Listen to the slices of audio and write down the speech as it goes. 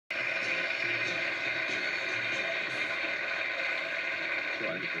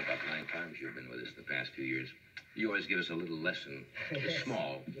I think about 9 times you've been with us the past 2 years. You always give us a little lesson, a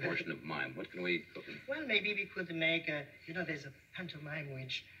small portion of mime. What can we cook? Well, maybe we could make a, there's a pantomime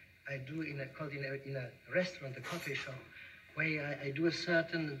which I do in a restaurant, a coffee shop, where I do a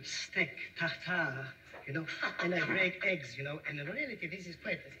certain steak, tartare, and I break eggs, And in reality, this is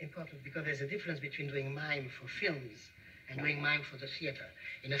quite important because there's a difference between doing mime for films and doing mime for the theater.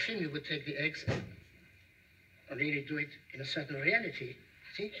 In a film, you would take the eggs and really do it in a certain reality,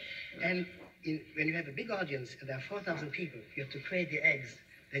 see? And when you have a big audience and there are 4,000 people, you have to create the eggs.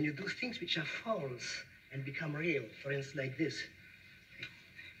 Then you do things which are false and become real. For instance, like this.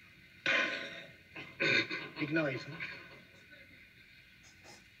 Big noise, huh?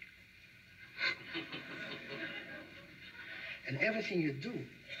 And everything you do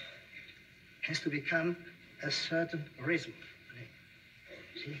has to become a certain rhythm.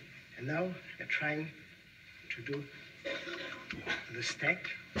 See? And now you're trying to do the steak,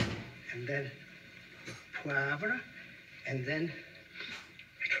 and then the poivre, and then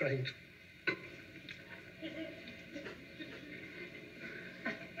trying to...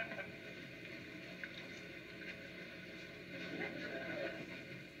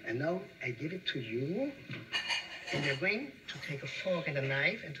 And now I give it to you, and you're going to take a fork and a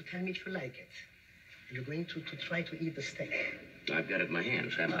knife and to tell me if you like it. And you're going to try to eat the steak. I've got it in my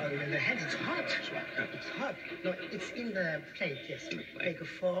hands, haven't I? Oh, in the hands, it's hot. It's hot. No, it's in the plate, yes. In the plate. Take a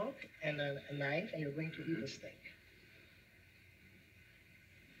fork and a knife, and you're going to eat the steak.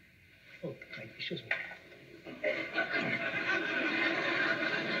 Oh, excuse me.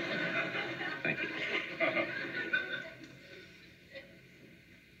 Thank you.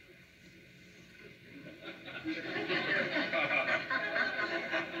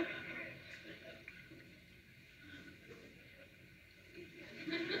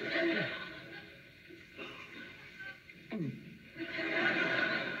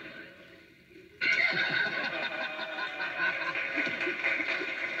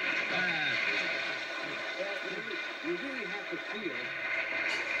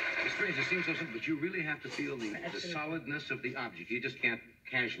 It seems so simple, but you really have to feel the solidness of the object. You just can't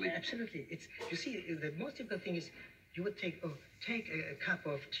casually... Absolutely. You see, the most difficult thing is you would take a cup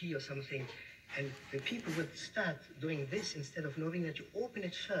of tea or something, and the people would start doing this instead of knowing that you open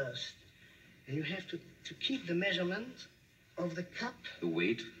it first, and you have to keep the measurement of the cup. The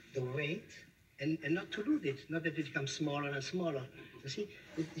weight? The weight, and not to lose it, not that it becomes smaller and smaller. You see,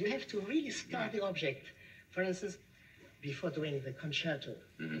 you have to really start the object. For instance, before doing the concerto,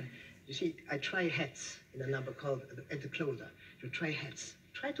 you see, I try hats in a number called At the Closer. You try hats.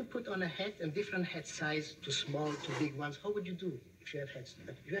 Try to put on a hat and different hat size, too small, too big ones. How would you do if you have hats?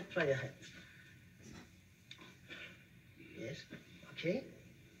 You have to try a hat. Yes. Okay.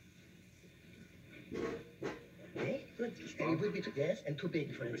 Okay, good. And it would be too, yes, and too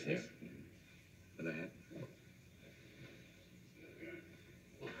big, for instance. With a hat?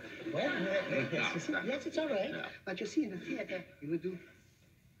 Well, yes, you see, yes, it's all right. Yeah. But you see, in the theater, you would do...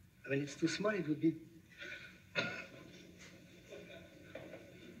 When it's too small, it would be...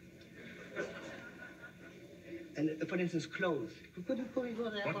 And for instance, clothes. Could we go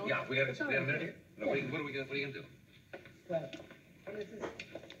there? Yeah, we got a minute here. Yeah. What are you going to do? Well, for instance,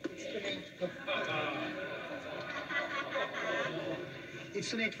 it's too late for... It's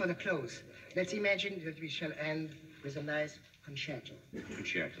too late for the clothes. Let's imagine that we shall end with a nice concerto.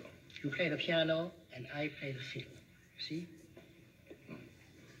 Concerto. You play the piano, and I play the fiddle. You see?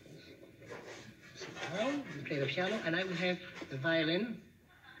 Now, you play the piano, and I will have the violin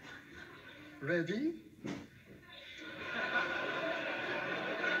ready.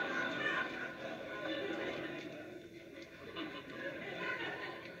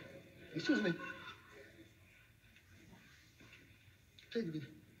 Excuse me. Take it.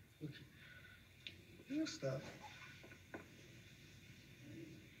 Okay. Your stuff.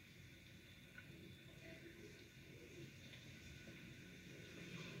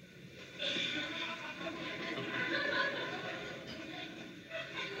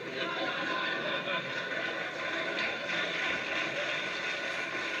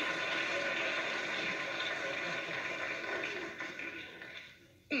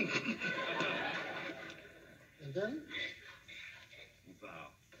 And then? Wow.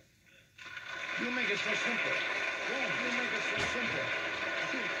 You make it so simple. Yeah, you make it so simple.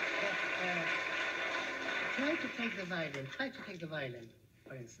 See, try to take the violin. Try to take the violin,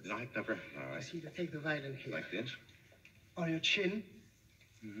 for instance. Light number. All right. See, to take the violin here. Like this? On your chin.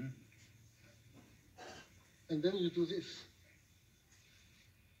 Mm-hmm. And then you do this.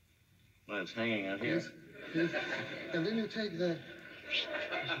 Well, it's hanging out here. Yes, yes. And then you take the...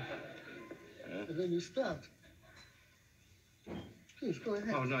 And then you start. Please, go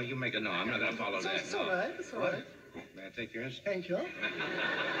ahead. Oh, no, you make it. No, I'm not going to follow that. It's all right. It's all right. May I take yours? Thank you.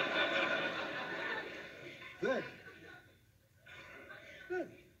 Good. Good.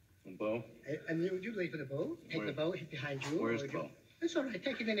 A bow? And you wait for the bow. Take the bow behind you. Where's the bow? It's all right.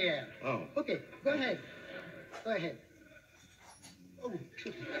 Take it in the air. Oh. Okay. Go ahead. Go ahead. Oh,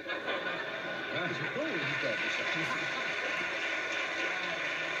 shoot. There's a bow you got.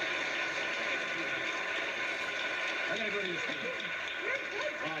 I gotta go to the station.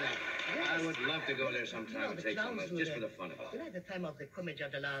 Oh, no. I would love to go there sometime and take some of it, just for the fun of it. You know, at the time of the commedia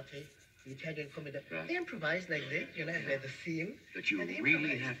dell'arte, the Italian commedia, Right. they improvise like this, you know, the theme. But you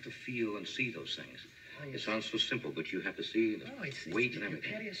really have to feel and see those things. It sounds so simple, but you have to see the weight and You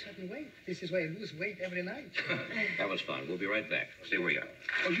everything. carry a certain weight. This is why I lose weight every night. That was fun. We'll be right back. Stay where you are.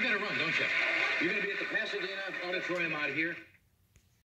 Oh, you gotta run, don't you? You're gonna be at the Pasadena Auditorium out here?